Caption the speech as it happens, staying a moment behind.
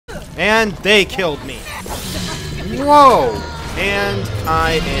And they killed me. Whoa! And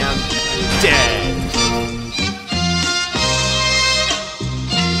I am dead.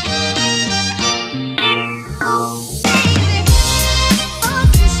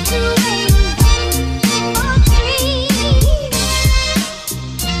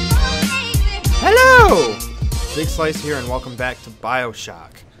 Hello! Big Slice here, and welcome back to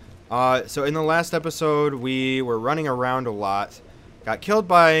BioShock. So in the last episode, we were running around a lot, got killed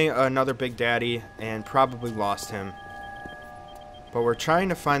by another Big Daddy, and probably lost him. But we're trying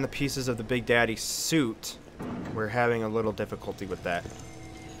to find the pieces of the Big Daddy suit. We're having a little difficulty with that.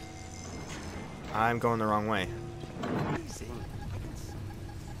 I'm going the wrong way.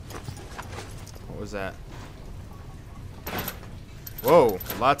 What was that? Whoa,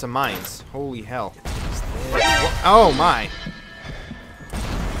 lots of mines. Holy hell. Oh my!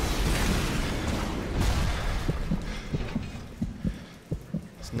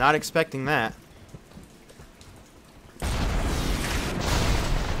 Was not expecting that. I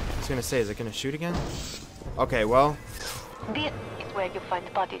was gonna say, is it gonna shoot again? Okay, well. This is where you find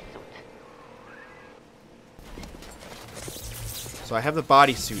bodysuit. So I have the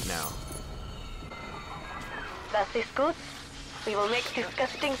bodysuit now. That is good. We will make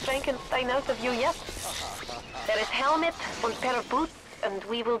disgusting Frankenstein out of you, yes? There is helmet and pair of boots, and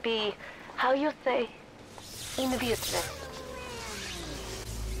we will be, how you say, invisible.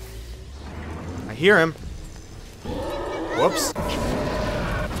 I hear him. Whoops.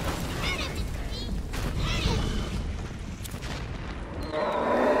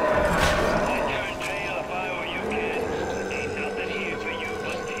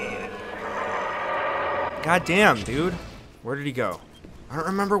 God damn, dude. Where did he go? I don't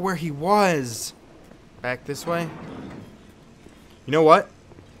remember where he was. Back this way? You know what?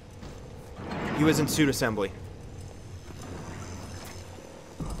 He was in suit assembly.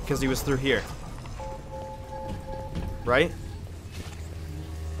 Because he was through here. Right?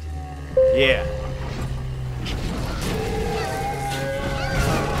 Yeah.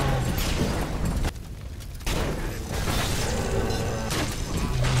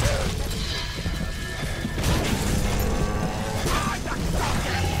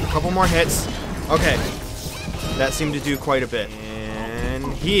 Couple more hits. Okay. That seemed to do quite a bit.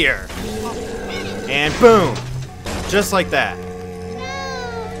 And here. And boom. Just like that.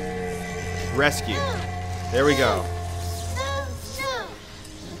 Rescue. There we go.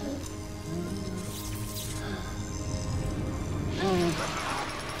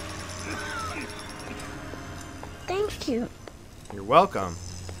 Thank you. You're welcome.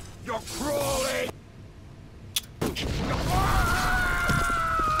 You're crawling!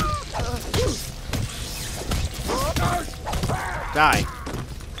 Die.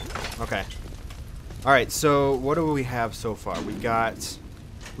 Okay. Alright, so what do we have so far? We've got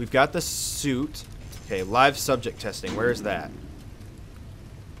the suit. Okay, live subject testing. Where is that?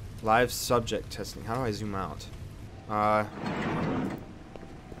 Live subject testing. How do I zoom out?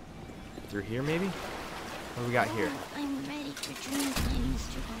 Through here maybe? What do we got here? I'm ready for dream time,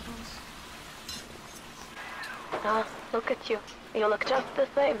 Mr. Bubbles. Ah, look at you. You look just the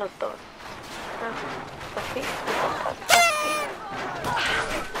same as those. But see?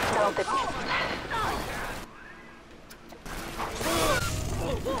 Now the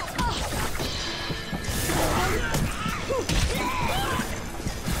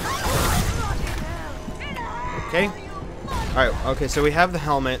Okay. Alright, okay, so we have the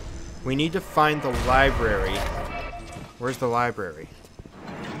helmet. We need to find the library. Where's the library?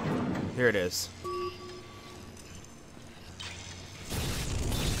 Here it is.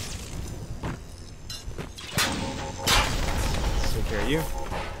 Take care of you.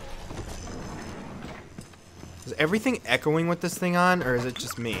 Is everything echoing with this thing on, or is it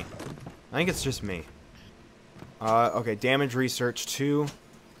just me? I think it's just me. Okay, damage research 2.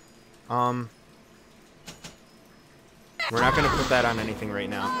 We're not gonna put that on anything right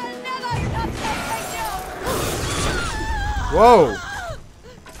now. Whoa!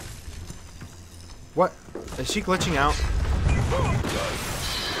 What? Is she glitching out?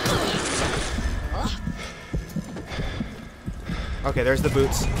 Okay, there's the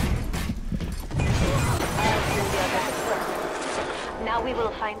boots. Now we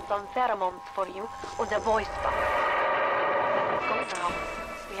will find some pheromones for you on the voice box. Let us go now.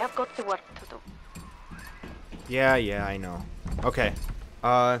 We have got the work to do. Yeah, I know. Okay.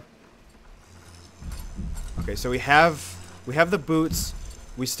 Okay, so we have the boots.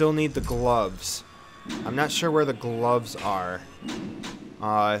 We still need the gloves. I'm not sure where the gloves are.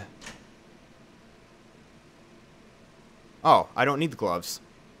 Oh, I don't need the gloves.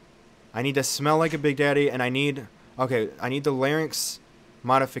 I need to smell like a Big Daddy, and I need... Okay, I need the larynx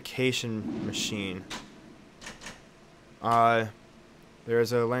modification machine.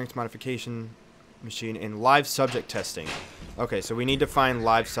 There's a larynx modification machine in live subject testing. Okay, so we need to find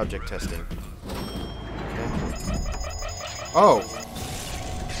live subject testing. Okay. Oh!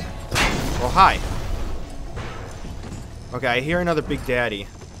 Well, hi. Okay, I hear another Big Daddy.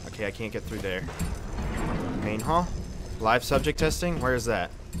 Okay, I can't get through there. Main hall? Live subject testing? Where is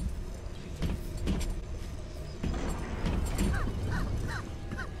that?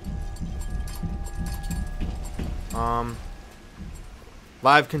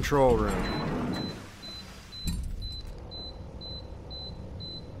 Live control room.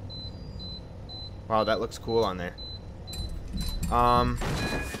 Wow, that looks cool on there.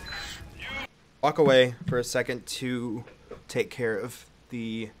 Walk away for a second to take care of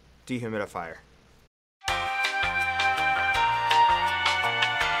the dehumidifier.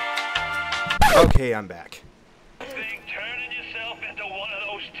 Okay, I'm back. Think turning yourself into one of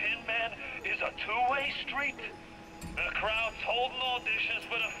those tin men is a two-way street? The crowd's holding auditions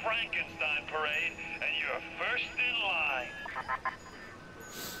for the Frankenstein parade, and you're first in line.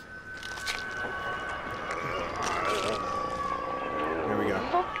 There we go.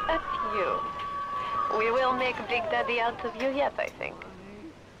 Look at you. We will make Big Daddy out of you yet, I think.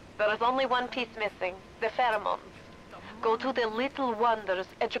 There is only one piece missing, the pheromones. Go to the Little Wonders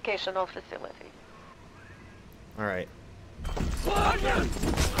educational facility. Alright.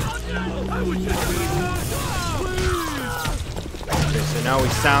 Okay, so now we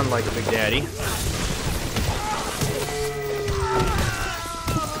sound like a Big Daddy.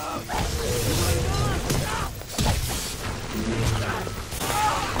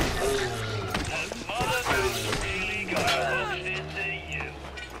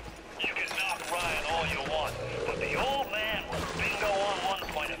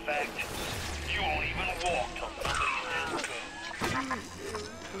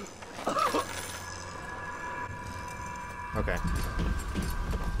 Okay.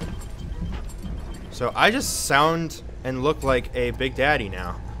 So I just sound and look like a Big Daddy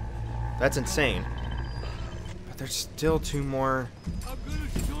now. That's insane. But there's still two more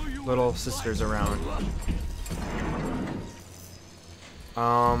little sisters around.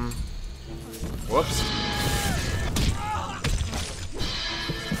 Whoops.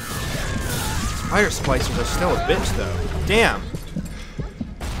 Spider splicers are still a bitch though. Damn.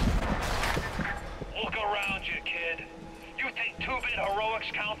 Look around you, kid. You think 2-bit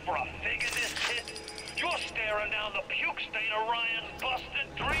heroics count for a fig in this pit? You're staring down the puke stain of Ryan's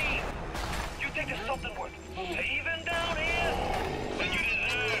busted dream. You think there's something worth saving down here? Then you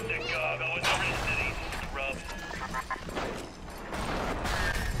deserve to gargle with the rest of these scrubs.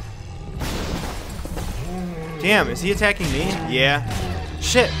 Damn, is he attacking me? Yeah.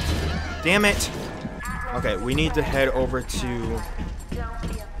 Shit. Damn it. Okay, we need to head over to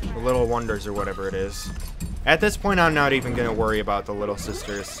the Little Wonders or whatever it is. At this point, I'm not even going to worry about the little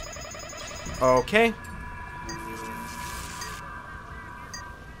sisters. Okay.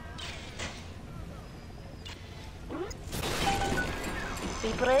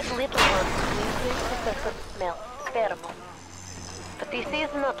 We bred little ones to increase the smell, pheromone. But this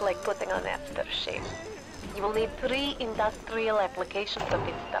is not like putting on aftershave. You will need 3 industrial applications of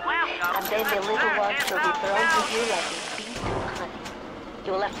this stuff, and then the little ones will be thrown to you like a bee to honey.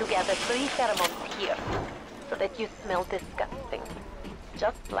 You will have to gather 3 pheromones here, so that you smell disgusting,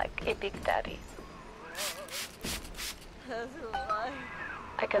 just like a Big Daddy.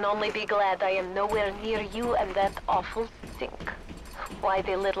 I can only be glad I am nowhere near you and that awful stink. Why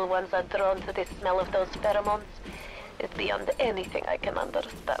the little ones are drawn to the smell of those pheromones is beyond anything I can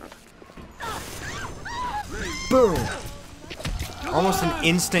understand. Boom. Almost an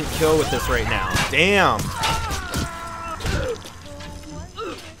instant kill with this right now. Damn.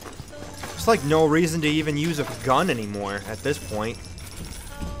 There's like no reason to even use a gun anymore at this point.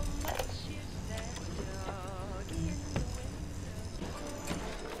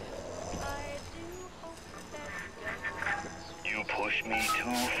 You push me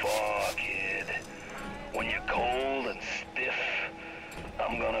too far, kid. When you're cold and stiff,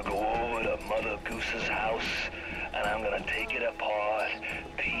 I'm gonna go over to Mother Goose's house, and I'm gonna take it apart,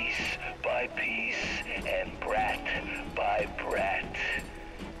 piece by piece, and brat by brat.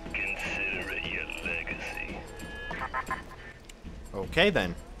 Consider it your legacy. Okay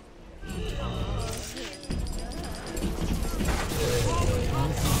then.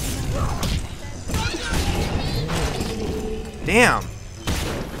 Damn.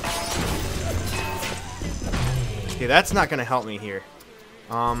 Okay, that's not gonna help me here.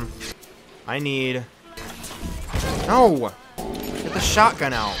 I need... No! Get the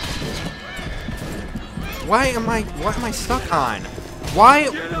shotgun out. What am I stuck on? Why?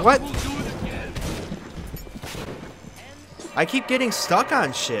 What? I keep getting stuck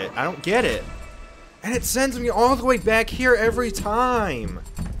on shit. I don't get it. And it sends me all the way back here every time.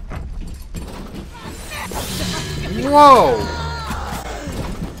 Whoa!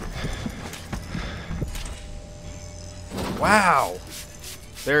 Wow.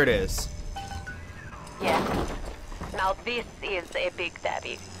 There it is. Yeah. Now this is a Big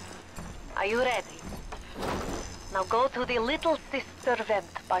Daddy. Are you ready? Now go to the Little Sister vent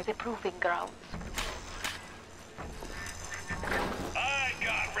by the proving grounds. I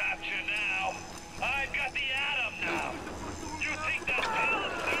got Rapture now. I've got the Atom now. You think that pill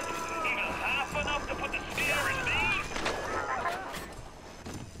suit even half enough to put the spear in me?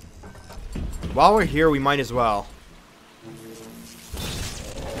 While we're here, we might as well.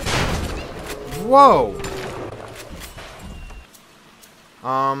 Whoa!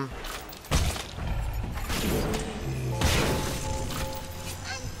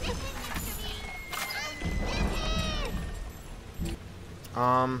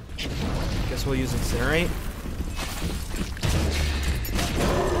 Guess we'll use Incinerate.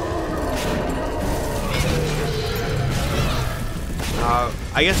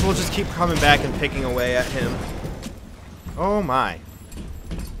 I guess we'll just keep coming back and picking away at him. Oh my.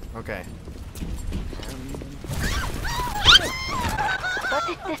 Okay. What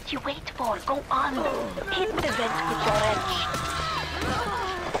is this you wait for? Go on. Hit the vent with your wrench.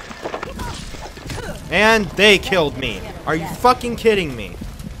 And they killed me. Are you fucking kidding me?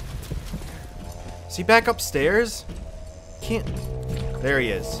 Is he back upstairs? Can't. There he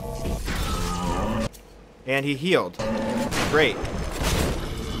is. And he healed. Great.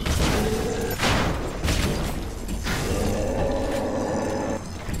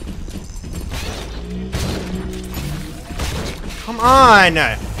 Come on!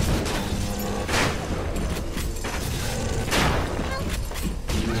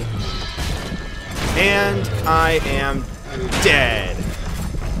 And I am dead.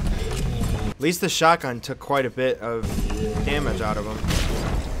 At least the shotgun took quite a bit of damage out of him.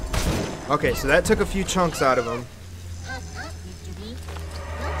 Okay, so that took a few chunks out of him.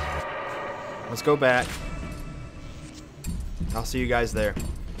 Let's go back. I'll see you guys there.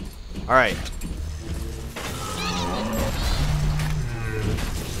 Alright.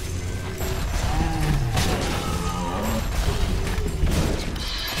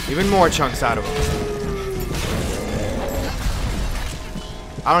 Even more chunks out of him.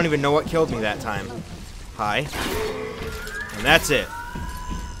 I don't even know what killed me that time. Hi. And that's it.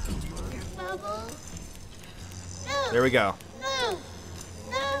 There we go.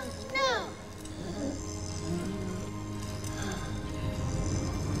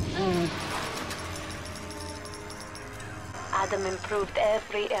 Adam improved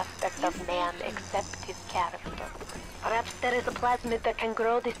every aspect of man except his character. Perhaps there is a plasmid that can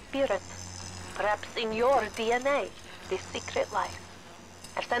grow the spirit. Perhaps in your DNA, the secret lies.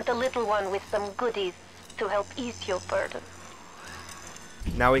 I've sent a little one with some goodies to help ease your burden.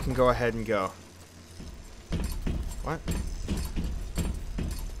 Now we can go ahead and go. What?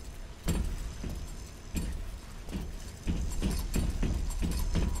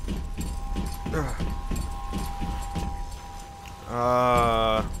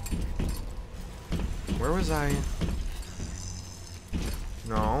 Where was I?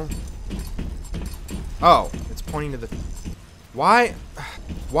 No. Oh, it's pointing to the... Why?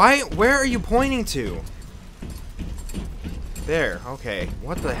 Where are you pointing to? There, okay.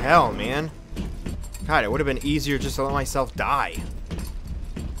 What the hell, man? God, it would have been easier just to let myself die.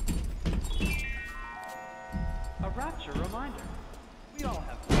 A Rapture reminder. We all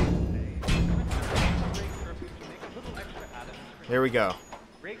have things to say. To make a little extra Adam. There we go.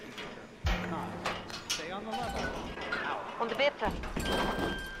 Raking stay on the level. Out. On the better.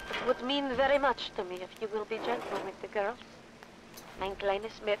 It would mean very much to me if you will be gentle with the girls. Mein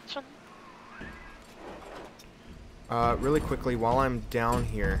kleines Mädchen. Really quickly, while I'm down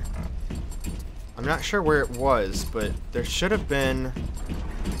here, I'm not sure where it was, but there should have been...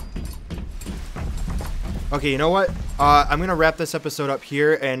 Okay, you know what? I'm going to wrap this episode up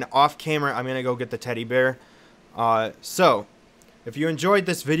here, and off camera, I'm going to go get the teddy bear. So, if you enjoyed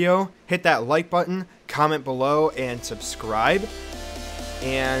this video, hit that like button, comment below, and subscribe.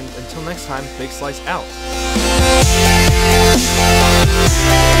 And until next time, Big Slice out.